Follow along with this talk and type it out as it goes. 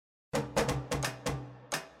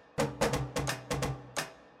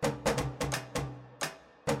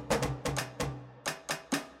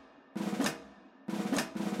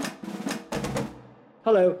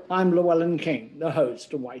Hello, I'm Llewellyn King, the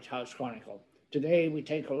host of White House Chronicle. Today we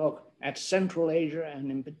take a look at Central Asia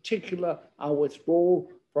and in particular our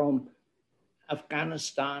withdrawal from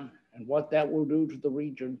Afghanistan and what that will do to the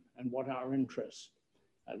region and what our interests.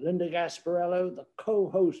 Linda Gasparello, the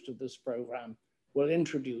co-host of this program, will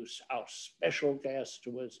introduce our special guest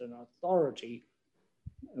who is an authority,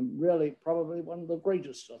 and really probably one of the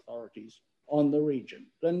greatest authorities on the region.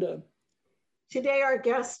 Linda. Today, our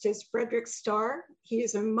guest is Frederick Starr. He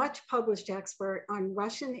is a much published expert on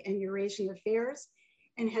Russian and Eurasian affairs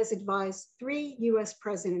and has advised 3 US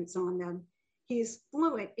presidents on them. He is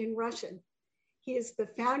fluent in Russian. He is the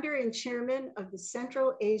founder and chairman of the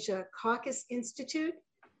Central Asia Caucasus Institute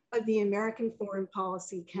of the American Foreign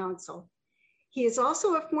Policy Council. He is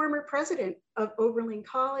also a former president of Oberlin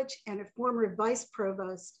College and a former vice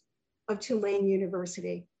provost of Tulane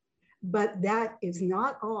University. But that is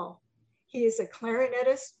not all. He is a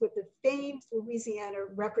clarinetist with the famed Louisiana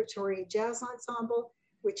Repertory Jazz Ensemble,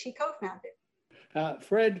 which he co-founded.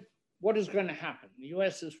 Fred, what is going to happen? The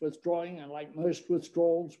US is withdrawing, and like most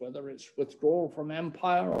withdrawals, whether it's withdrawal from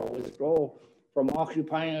empire or withdrawal from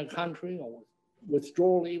occupying a country or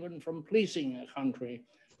withdrawal even from policing a country,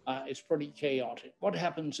 it's pretty chaotic. What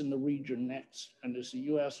happens in the region next? And is the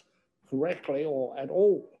US correctly or at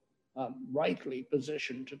all rightly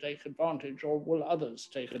positioned to take advantage, or will others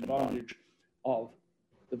take advantage of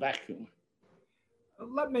the vacuum?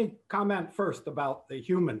 Let me comment first about the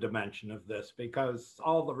human dimension of this, because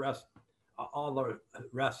all the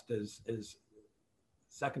rest is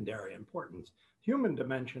secondary importance. Human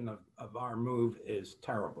dimension of our move is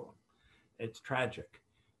terrible. It's tragic.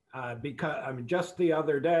 Because just the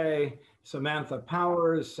other day, Samantha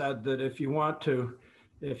Powers said that if you want to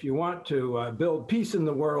build peace in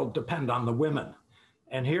the world, depend on the women.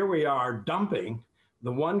 And here we are dumping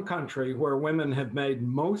the one country where women have made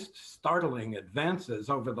most startling advances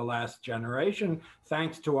over the last generation,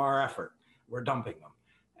 thanks to our effort. We're dumping them.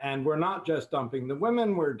 And we're not just dumping the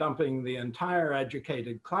women, we're dumping the entire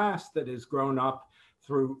educated class that has grown up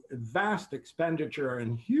through vast expenditure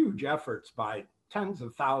and huge efforts by tens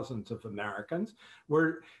of thousands of Americans.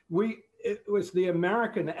 It was the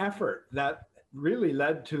American effort that really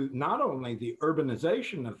led to not only the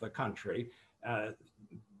urbanization of the country,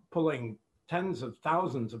 pulling tens of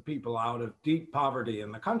thousands of people out of deep poverty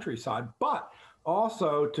in the countryside, but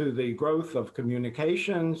also to the growth of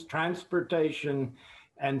communications, transportation,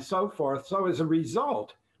 and so forth. So as a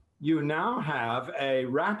result, you now have a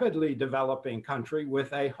rapidly developing country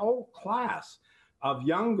with a whole class of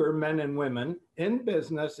younger men and women in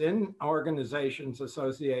business, in organizations,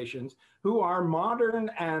 associations, who are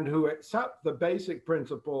modern and who accept the basic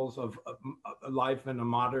principles of life in a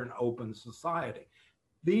modern, open society.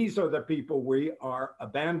 These are the people we are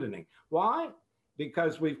abandoning. Why?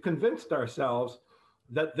 Because we've convinced ourselves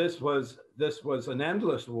that this was an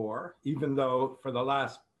endless war, even though for the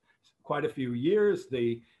last quite a few years,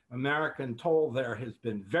 the American toll there has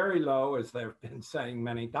been very low, as they've been saying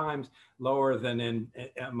many times, lower than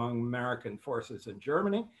among American forces in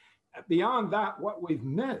Germany. Beyond that, what we've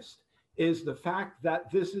missed is the fact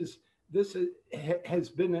that this has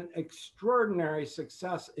been an extraordinary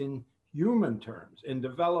success in human terms, in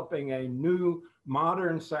developing a new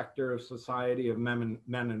modern sector of society of men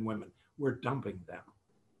and women. We're dumping them.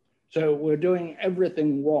 So we're doing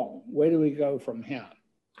everything wrong. Where do we go from here?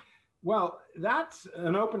 Well, that's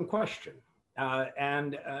an open question.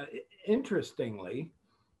 Interestingly,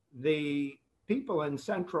 the people in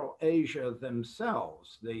Central Asia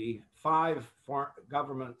themselves, the 5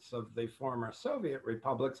 governments of the former Soviet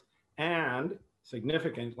republics, and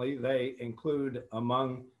significantly, they include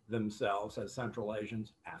among themselves as Central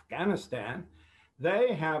Asians, Afghanistan,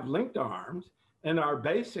 they have linked arms and are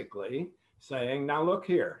basically saying, now look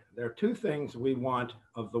here, there are 2 things we want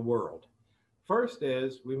of the world. First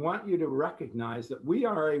is, we want you to recognize that we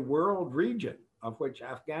are a world region, of which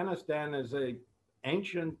Afghanistan is an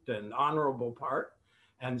ancient and honorable part.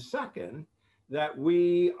 And second, that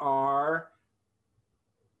we are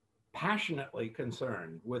passionately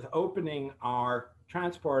concerned with opening our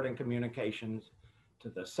transport and communications to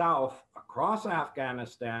the south, across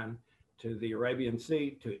Afghanistan, to the Arabian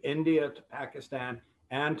Sea, to India, to Pakistan,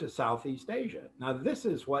 and to Southeast Asia. Now, this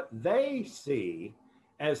is what they see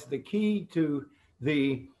as the key to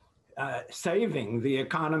the saving the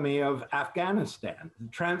economy of Afghanistan,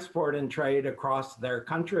 transport and trade across their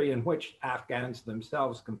country in which Afghans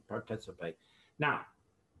themselves can participate. Now,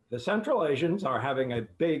 the Central Asians are having a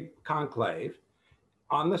big conclave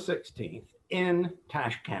on the 16th in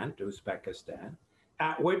Tashkent, Uzbekistan,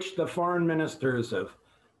 at which the foreign ministers of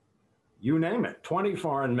you name it, 20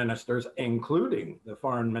 foreign ministers, including the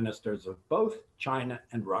foreign ministers of both China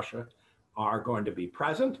and Russia, are going to be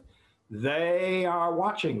present. They are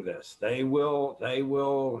watching this. They will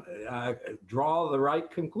draw the right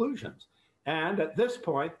conclusions. And at this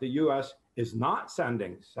point, the U.S. is not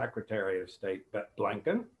sending Secretary of State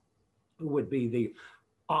Blinken, who would be the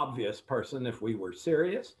obvious person if we were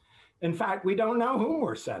serious. In fact, we don't know whom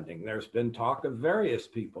we're sending. There's been talk of various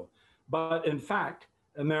people. But in fact,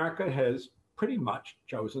 America has pretty much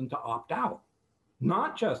chosen to opt out,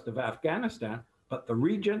 not just of Afghanistan, but the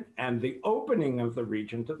region and the opening of the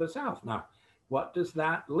region to the south. Now, what does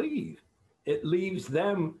that leave? It leaves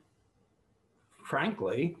them,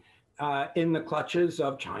 frankly, in the clutches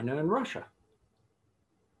of China and Russia.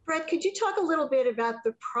 Fred, could you talk a little bit about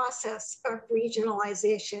the process of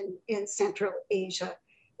regionalization in Central Asia?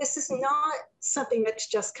 This is not something that's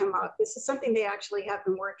just come up. This is something they actually have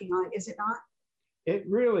been working on, is it not? It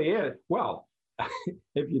really is. Well,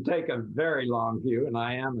 if you take a very long view, and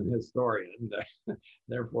I am a historian,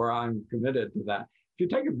 therefore I'm committed to that. If you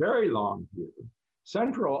take a very long view,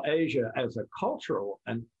 Central Asia as a cultural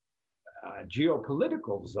and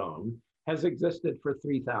geopolitical zone has existed for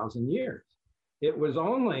 3,000 years. It was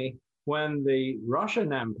only when the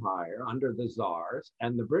Russian Empire under the Tsars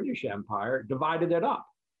and the British Empire divided it up,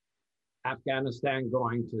 Afghanistan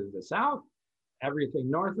going to the south, everything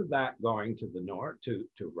north of that going to the north, to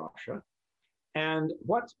Russia. And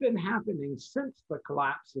what's been happening since the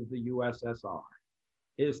collapse of the USSR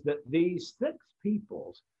is that these six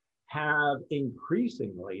peoples have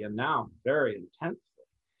increasingly, and now very intensely,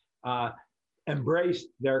 embraced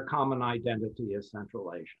their common identity as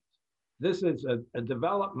Central Asians. This is a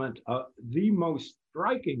development, the most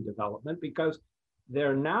striking development, because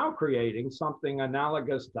they're now creating something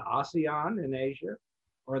analogous to ASEAN in Asia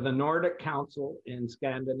or the Nordic Council in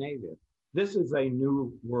Scandinavia. This is a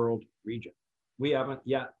new world region. We haven't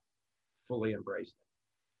yet fully embraced it.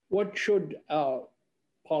 What should our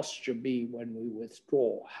posture be when we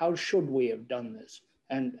withdraw? How should we have done this?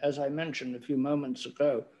 And as I mentioned a few moments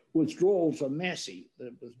ago, withdrawals are messy.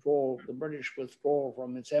 The British withdrawal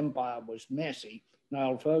from its empire was messy.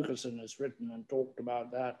 Niall Ferguson has written and talked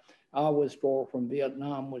about that. Our withdrawal from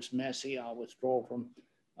Vietnam was messy. Our withdrawal from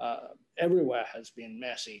everywhere has been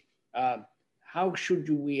messy. How should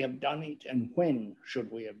we have done it, and when should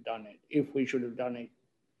we have done it, if we should have done it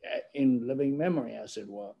in living memory, as it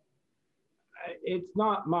were? It's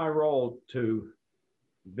not my role to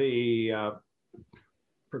be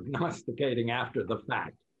prognosticating after the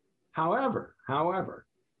fact. However,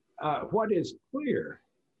 what is clear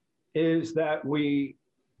is that we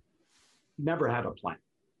never had a plan.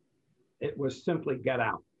 It was simply get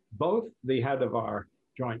out. Both the head of our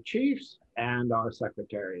Joint Chiefs and our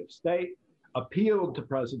Secretary of State appealed to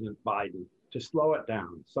President Biden to slow it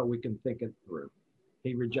down so we can think it through.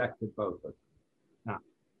 He rejected both of them. Now,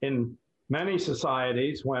 in many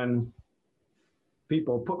societies, when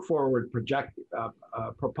people put forward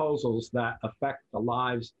proposals that affect the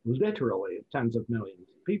lives literally of tens of millions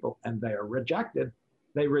of people and they are rejected,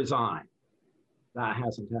 they resign. That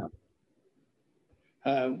hasn't happened.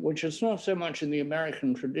 Which is not so much in the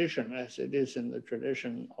American tradition as it is in the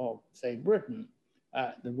tradition of, say, Britain.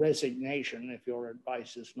 The resignation if your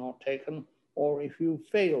advice is not taken, or if you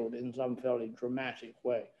failed in some fairly dramatic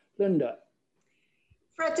way. Linda.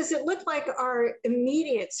 Fred, does it look like our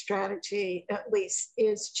immediate strategy, at least,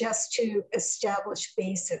 is just to establish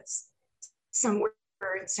bases somewhere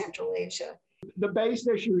in Central Asia? The base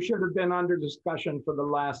issue should have been under discussion for the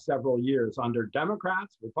last several years under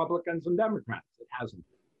Democrats, Republicans, and Democrats. It hasn't.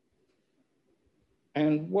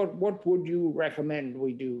 And what would you recommend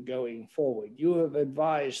we do going forward? You have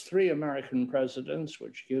advised 3 American presidents,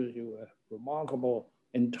 which gives you a remarkable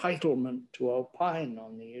entitlement to opine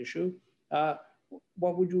on the issue.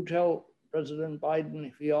 What would you tell President Biden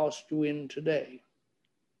if he asked you in today?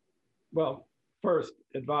 Well, first,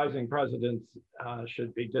 advising presidents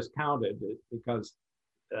should be discounted because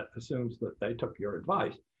that assumes that they took your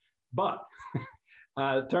advice. But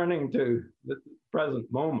turning to the present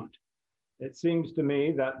moment, it seems to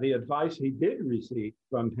me that the advice he did receive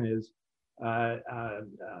from his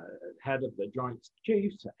head of the Joint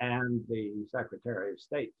Chiefs and the Secretary of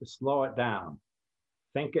State to slow it down,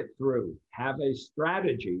 think it through, have a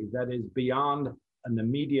strategy that is beyond an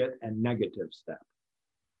immediate and negative step.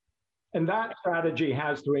 And that strategy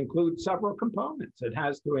has to include several components. It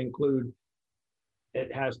has to include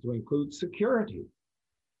security,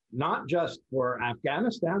 not just for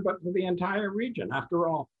Afghanistan, but for the entire region. After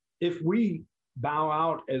all, if we bow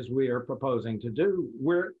out as we are proposing to do,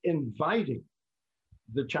 we're inviting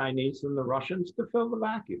the Chinese and the Russians to fill the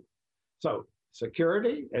vacuum. So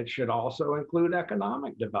security. It should also include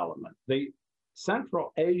economic development. The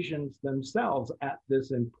Central Asians themselves at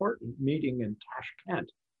this important meeting in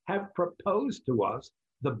Tashkent have proposed to us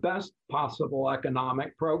the best possible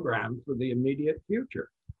economic program for the immediate future.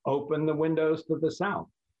 Open the windows to the South.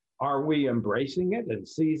 Are we embracing it and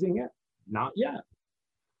seizing it? Not yet.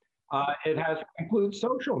 It has to include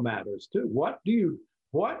social matters too. What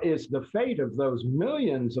is the fate of those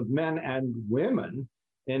millions of men and women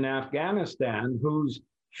in Afghanistan whose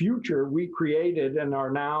future we created and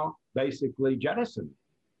are now basically jettisoned?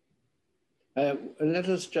 Let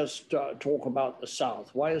us just talk about the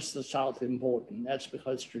South. Why is the South important? That's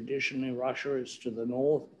because traditionally Russia is to the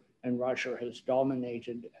north, and Russia has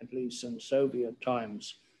dominated, at least since Soviet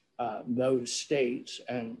times, those states,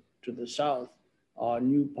 and to the south are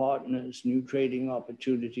new partners, new trading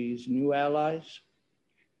opportunities, new allies?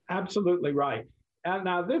 Absolutely right. And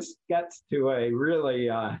now this gets to a really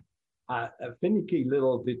a finicky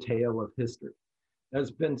little detail of history.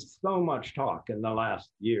 There's been so much talk in the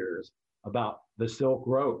last years about the Silk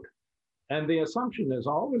Road. And the assumption has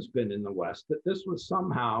always been in the West that this was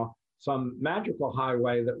somehow some magical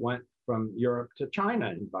highway that went from Europe to China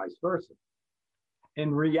and vice versa.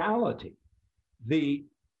 In reality,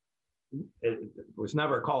 it was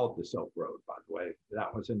never called the Silk Road, by the way.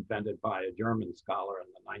 That was invented by a German scholar in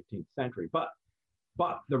the 19th century. But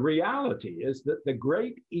the reality is that the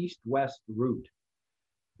great east-west route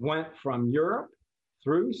went from Europe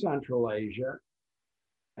through Central Asia,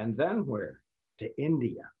 and then where? To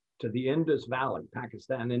India, to the Indus Valley,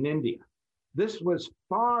 Pakistan and India. This was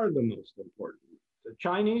far the most important. The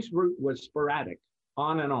Chinese route was sporadic,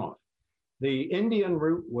 on and off. The Indian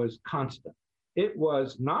route was constant. It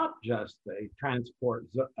was not just a transport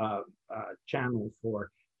channel for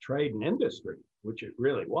trade and industry, which it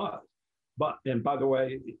really was. But, and by the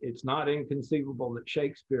way, it's not inconceivable that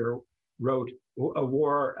Shakespeare wrote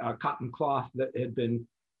wore cotton cloth that had been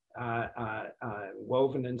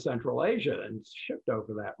woven in Central Asia and shipped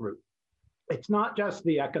over that route. It's not just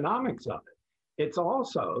the economics of it. It's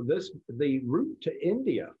also the route to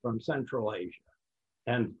India from Central Asia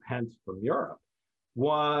and hence from Europe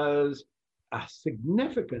was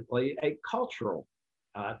significantly a cultural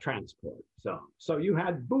transport zone. So you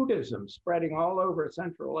had Buddhism spreading all over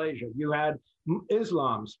Central Asia. You had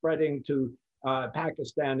Islam spreading to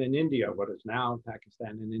Pakistan and India, what is now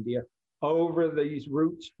Pakistan and India, over these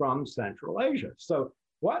routes from Central Asia. So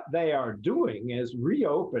what they are doing is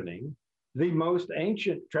reopening the most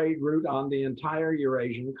ancient trade route on the entire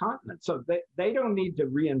Eurasian continent. So they don't need to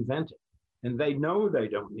reinvent it. And they know they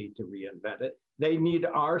don't need to reinvent it. They need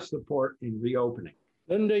our support in reopening.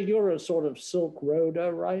 Linda, you're a sort of Silk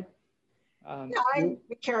Roader, right? Yeah, I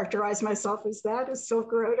characterize myself as that, as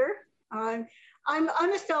Silk Roader. I'm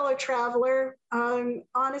a fellow traveler.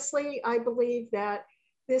 Honestly, I believe that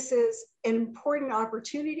this is an important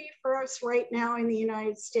opportunity for us right now in the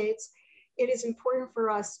United States. It is important for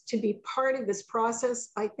us to be part of this process.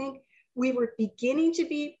 I think we were beginning to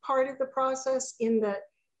be part of the process in the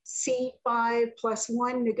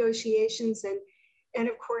C5+1 negotiations. And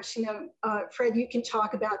of course, you know, Fred, you can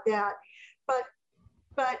talk about that.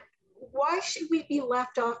 But why should we be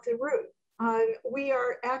left off the route? We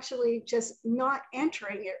are actually just not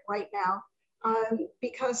entering it right now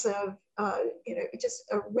because of you know, just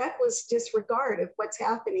a reckless disregard of what's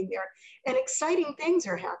happening there. And exciting things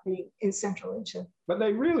are happening in Central Asia. But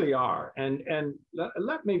they really are. And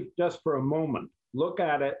let me just for a moment look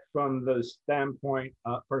at it from the standpoint,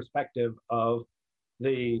 perspective of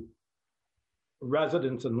the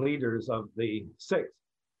residents and leaders of the 6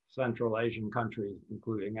 Central Asian countries,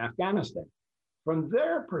 including Afghanistan. From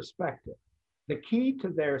their perspective, the key to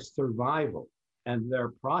their survival and their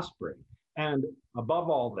prospering, and above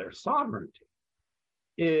all, their sovereignty,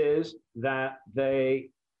 is that they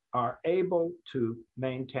are able to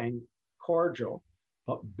maintain cordial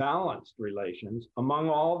but balanced relations among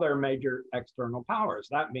all their major external powers.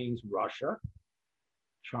 That means Russia,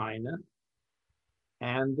 China,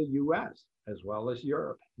 and the US, as well as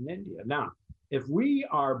Europe and India. Now, if we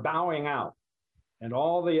are bowing out, and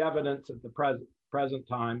all the evidence at the present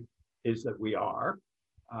time is that we are,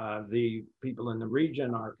 the people in the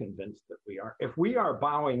region are convinced that we are. If we are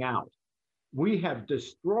bowing out, we have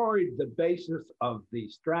destroyed the basis of the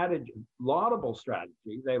strategy, laudable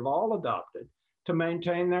strategy they've all adopted to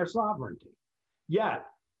maintain their sovereignty. Yet,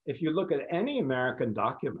 if you look at any American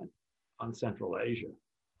document on Central Asia,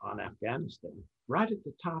 on Afghanistan, right at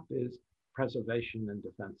the top is preservation and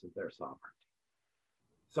defense of their sovereignty.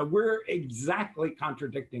 So we're exactly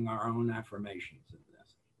contradicting our own affirmations in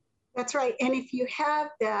this. That's right. And if you have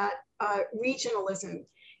that regionalism,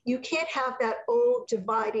 you can't have that old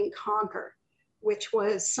divide and conquer. which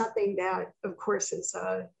was something that, of course, is,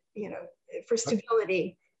 for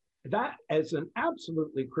stability. That is an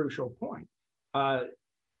absolutely crucial point.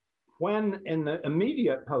 When in the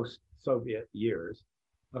immediate post-Soviet years,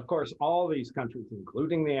 of course, all these countries,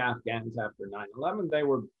 including the Afghans after 9/11, they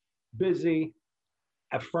were busy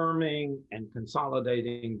affirming and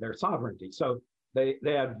consolidating their sovereignty. So they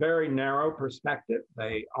had very narrow perspective.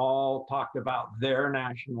 They all talked about their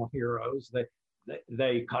national heroes.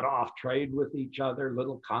 They cut off trade with each other,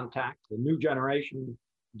 little contact. The new generation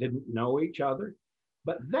didn't know each other.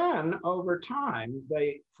 But then over time,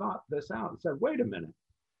 they thought this out and said, wait a minute,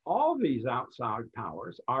 all these outside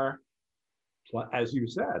powers are, as you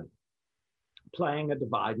said, playing a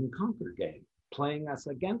divide and conquer game, playing us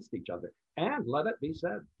against each other. And let it be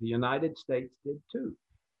said, the United States did too.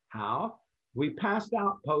 How? We passed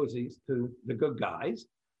out posies to the good guys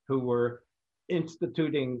who were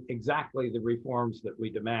instituting exactly the reforms that we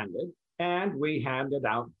demanded, and we handed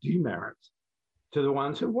out demerits to the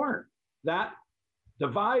ones who weren't. That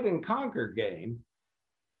divide and conquer game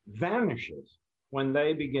vanishes when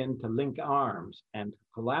they begin to link arms and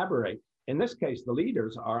collaborate. In this case, the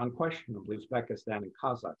leaders are unquestionably Uzbekistan and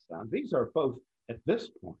Kazakhstan. These are both, at this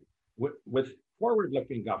point, with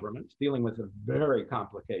forward-looking governments dealing with a very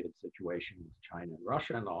complicated situation with China and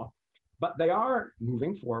Russia and all, but they are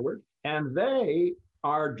moving forward, and they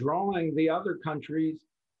are drawing the other countries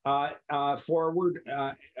forward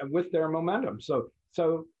with their momentum. So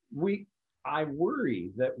I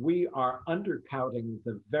worry that we are undercounting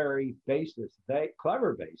the very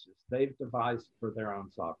clever basis they've devised for their own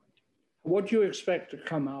sovereignty. What do you expect to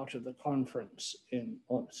come out of the conference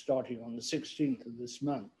starting on the 16th of this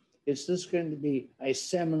month? Is this going to be a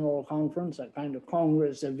seminal conference, a kind of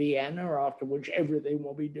Congress of Vienna, after which everything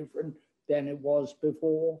will be different than it was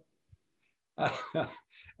before?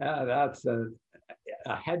 That's a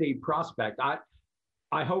heady prospect.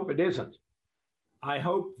 I hope it isn't. I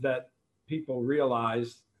hope that people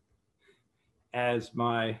realize, as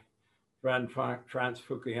my friend Frank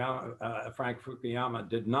Fukuyama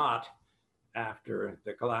did not after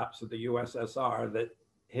the collapse of the USSR, that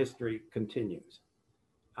history continues.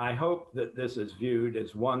 I hope that this is viewed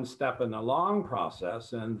as one step in a long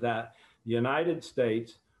process, and that the United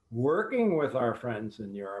States, working with our friends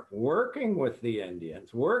in Europe, working with the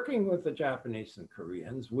Indians, working with the Japanese and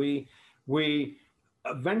Koreans, we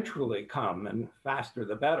eventually come, and faster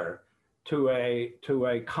the better, to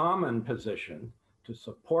a common position to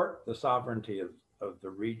support the sovereignty of the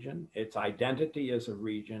region, its identity as a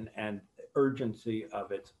region, and urgency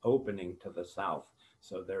of its opening to the South.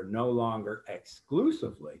 So they're no longer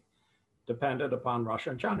exclusively dependent upon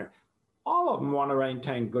Russia and China. All of them want to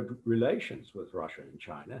maintain good relations with Russia and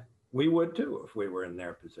China. We would too if we were in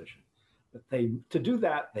their position. But to do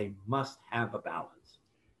that, they must have a balance.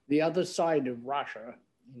 The other side of Russia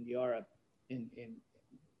in Europe, in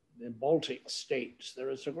the Baltic states, there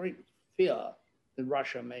is a great fear that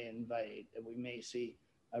Russia may invade, that we may see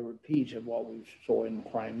a repeat of what we saw in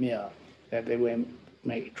Crimea, that they were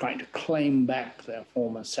trying to claim back their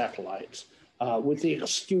former satellites with the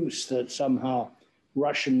excuse that somehow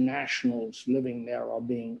Russian nationals living there are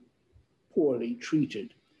being poorly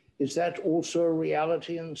treated. Is that also a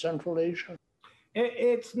reality in Central Asia?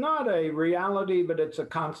 It's not a reality, but it's a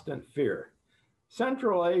constant fear.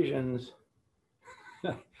 Central Asians,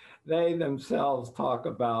 they themselves talk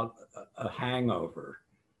about a hangover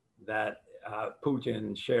that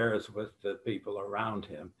Putin shares with the people around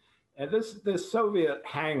him. And this Soviet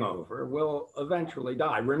hangover will eventually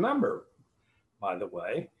die. Remember, by the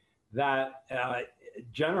way, that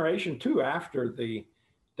generation two after the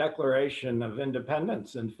Declaration of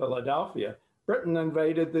Independence in Philadelphia, Britain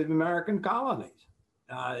invaded the American colonies.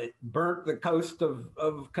 It burnt the coast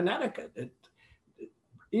of Connecticut.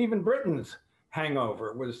 Even Britain's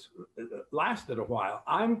hangover lasted a while.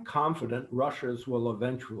 I'm confident Russia's will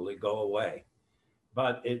eventually go away,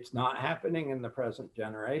 but it's not happening in the present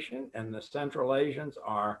generation. And the Central Asians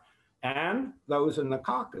and those in the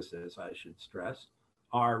Caucasus, I should stress,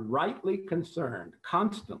 are rightly concerned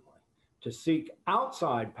constantly to seek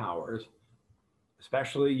outside powers,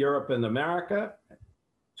 especially Europe and America,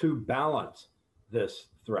 to balance this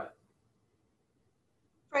threat.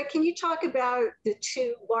 Fred, can you talk about the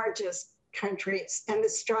two largest countries and the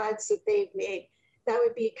strides that they've made? That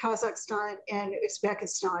would be Kazakhstan and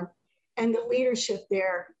Uzbekistan, and the leadership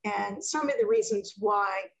there, and some of the reasons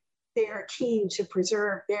why they are keen to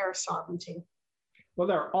preserve their sovereignty. Well,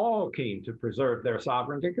 they're all keen to preserve their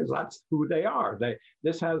sovereignty because that's who they are.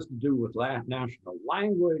 This has to do with national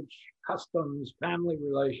language, customs, family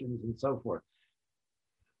relations, and so forth.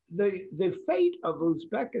 the fate of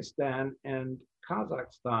Uzbekistan and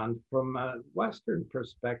Kazakhstan from a Western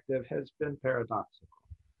perspective has been paradoxical.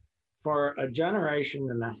 For a generation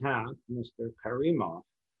and a half, Mr. Karimov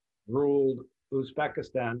ruled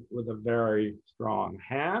Uzbekistan with a very strong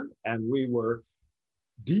hand, and we were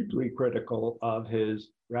deeply critical of his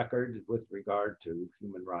record with regard to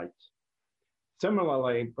human rights.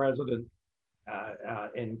 Similarly, President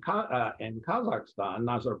in Kazakhstan,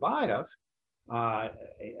 Nazarbayev,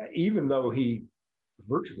 even though he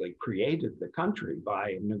virtually created the country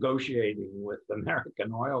by negotiating with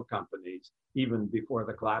American oil companies even before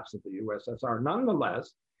the collapse of the USSR,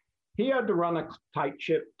 nonetheless, he had to run a tight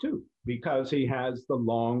ship too, because he has the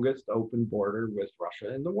longest open border with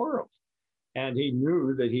Russia in the world. And he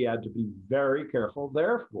knew that he had to be very careful.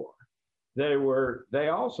 Therefore, they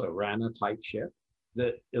also ran a tight ship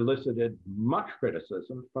that elicited much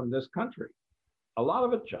criticism from this country, a lot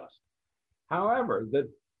of it just. However, the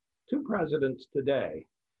two presidents today,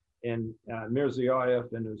 in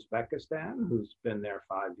Mirziyoyev in Uzbekistan, who's been there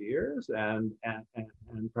 5 years, and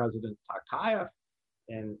President Tokayev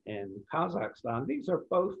in Kazakhstan, these are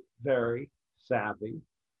both very savvy,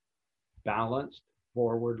 balanced,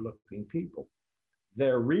 forward-looking people.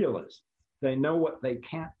 They're realists. They know what they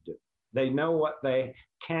can't do. They know what they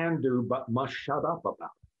can do, but must shut up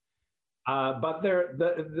about. But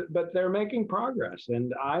they're making progress,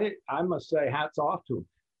 and I must say, hats off to them.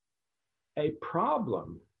 A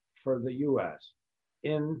problem for the U.S.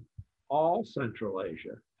 in all Central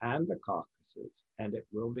Asia and the Caucasus, and it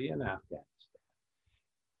will be in Afghanistan,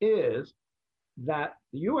 is that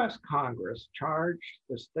the U.S. Congress charged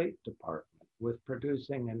the State Department with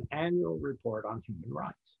producing an annual report on human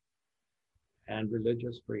rights and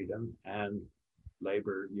religious freedom and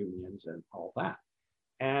labor unions and all that.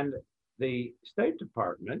 And the State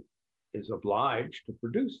Department is obliged to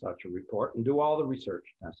produce such a report and do all the research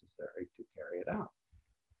necessary to carry it out.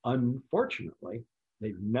 Unfortunately,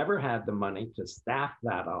 they've never had the money to staff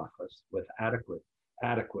that office with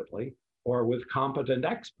adequately or with competent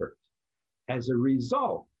experts. As a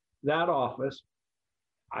result, that office,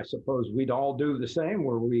 I suppose we'd all do the same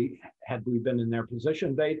had we been in their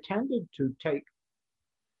position, they tended to take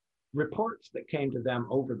reports that came to them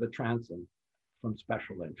over the transom from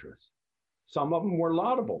special interests. Some of them were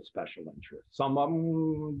laudable special interests, some of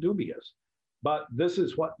them dubious, but this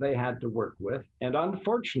is what they had to work with. And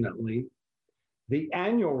unfortunately, the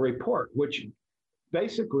annual report, which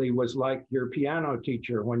basically was like your piano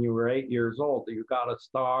teacher when you were 8 years old, you got a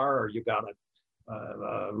star or you got a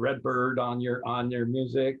red bird on your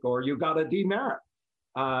music, or you got a demerit.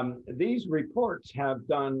 These reports have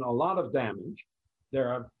done a lot of damage. There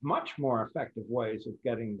are much more effective ways of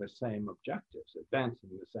getting the same objectives, advancing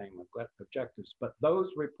the same objectives, but those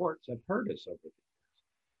reports have hurt us over the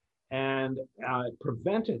years and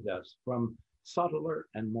prevented us from subtler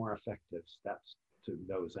and more effective steps to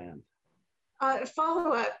those ends.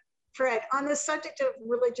 Follow up, Fred, on the subject of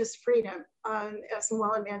religious freedom, as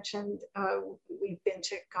Luella mentioned, we've been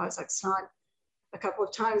to Kazakhstan a couple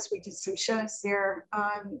of times. We did some shows there.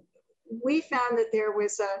 We found that there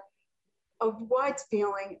was a wide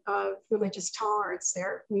feeling of religious tolerance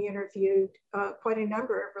there. We interviewed quite a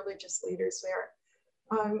number of religious leaders there.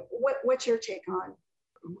 What's your take on?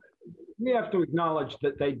 We have to acknowledge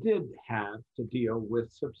that they did have to deal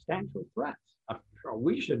with substantial threats.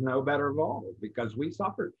 We should know better of all because we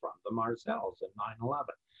suffered from them ourselves in 9/11.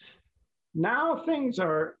 Now things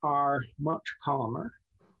are much calmer,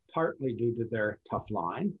 partly due to their tough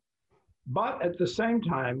line. But at the same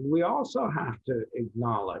time, we also have to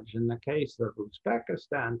acknowledge, in the case of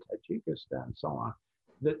Uzbekistan, Tajikistan, so on,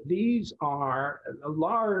 that these are a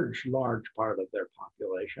large part of their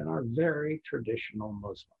population are very traditional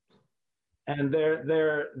Muslims, and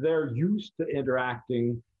they're used to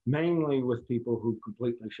interacting mainly with people who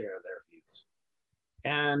completely share their views,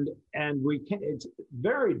 and it's a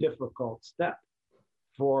very difficult step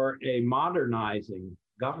for a modernizing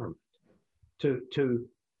government to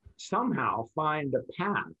somehow find a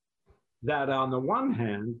path that on the one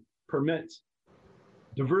hand permits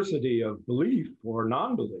diversity of belief or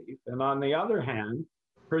non-belief, and on the other hand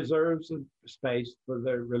preserves a space for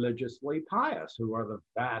the religiously pious, who are the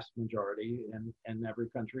vast majority in every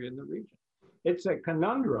country in the region. It's a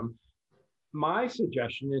conundrum. My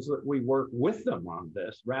suggestion is that we work with them on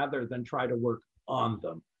this rather than try to work on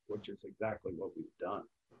them, which is exactly what we've done.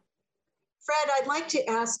 Fred, I'd like to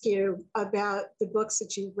ask you about the books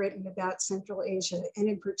that you've written about Central Asia, and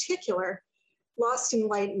in particular, Lost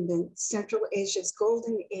Enlightenment, Central Asia's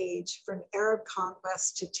Golden Age from Arab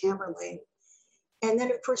Conquest to Tamerlane. And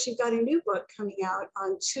then, of course, you've got a new book coming out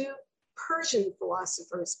on two Persian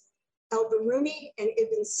philosophers, al-Biruni, and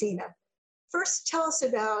Ibn Sina. First, tell us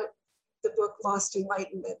about the book Lost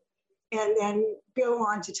Enlightenment, and then go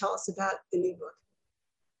on to tell us about the new book.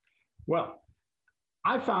 Well,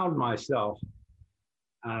 I found myself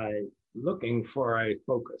looking for a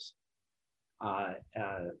focus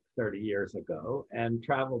 30 years ago and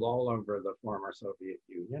traveled all over the former Soviet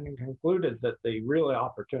Union and concluded that the real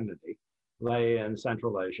opportunity lay in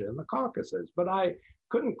Central Asia and the Caucasus. But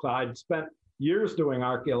I'd spent years doing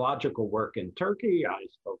archaeological work in Turkey. I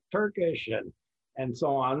spoke Turkish and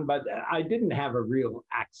so on, but I didn't have a real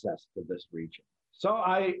access to this region. So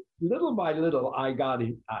little by little,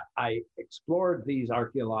 I explored these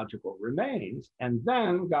archaeological remains and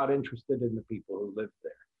then got interested in the people who lived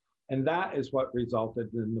there. And that is what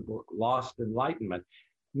resulted in the book Lost Enlightenment.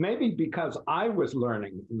 Maybe because I was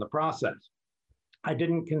learning in the process, I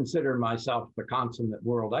didn't consider myself the consummate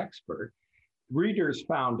world expert. Readers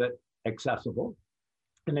found it accessible,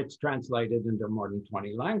 and it's translated into more than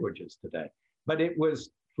 20 languages today. But it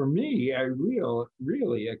was, for me, a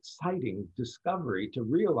really exciting discovery to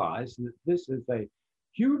realize that this is a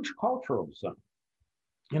huge cultural zone.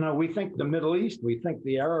 You know, we think the Middle East, we think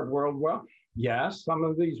the Arab world. Well, yes, some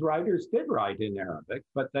of these writers did write in Arabic,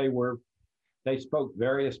 but they spoke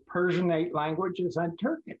various Persianate languages and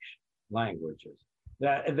Turkish languages.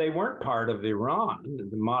 That they weren't part of Iran,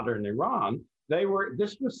 the modern Iran.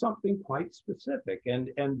 This was something quite specific. And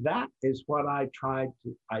that is what I tried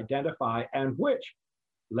to identify, and which,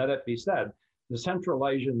 let it be said, the Central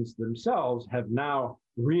Asians themselves have now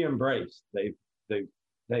re-embraced. They've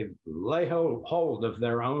laid hold of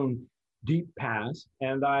their own deep past.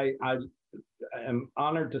 And I am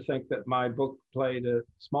honored to think that my book played a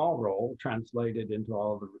small role, translated into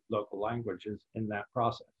all the local languages in that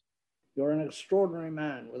process. You're an extraordinary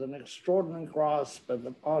man with an extraordinary grasp of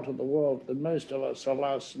the part of the world that most of us are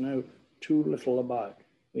lost to know too little about.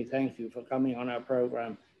 We thank you for coming on our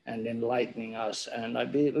program and enlightening us. And I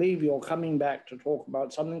believe you're coming back to talk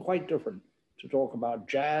about something quite different, to talk about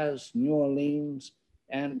jazz, New Orleans,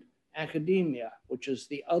 and academia, which is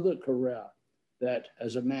the other career that,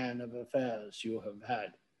 as a man of affairs, you have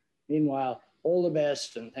had. Meanwhile, all the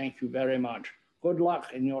best, and thank you very much. Good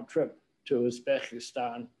luck in your trip to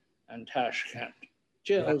Uzbekistan and Tashkent.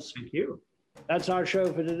 Cheers. Thank you. That's our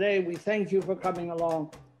show for today. We thank you for coming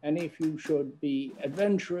along. And if you should be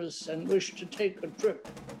adventurous and wish to take a trip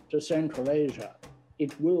to Central Asia,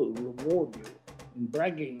 it will reward you in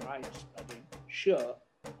bragging rights, but in sheer,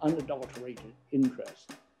 unadulterated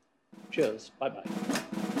interest. Cheers. Bye-bye.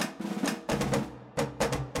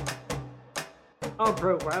 Our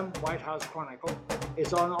program, White House Chronicle,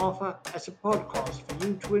 is on offer as a podcast for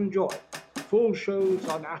you to enjoy. Full shows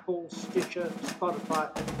on Apple, Stitcher,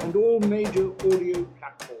 Spotify, and all major audio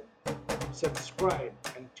platforms. Subscribe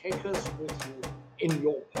and take us with you in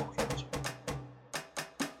your pocket.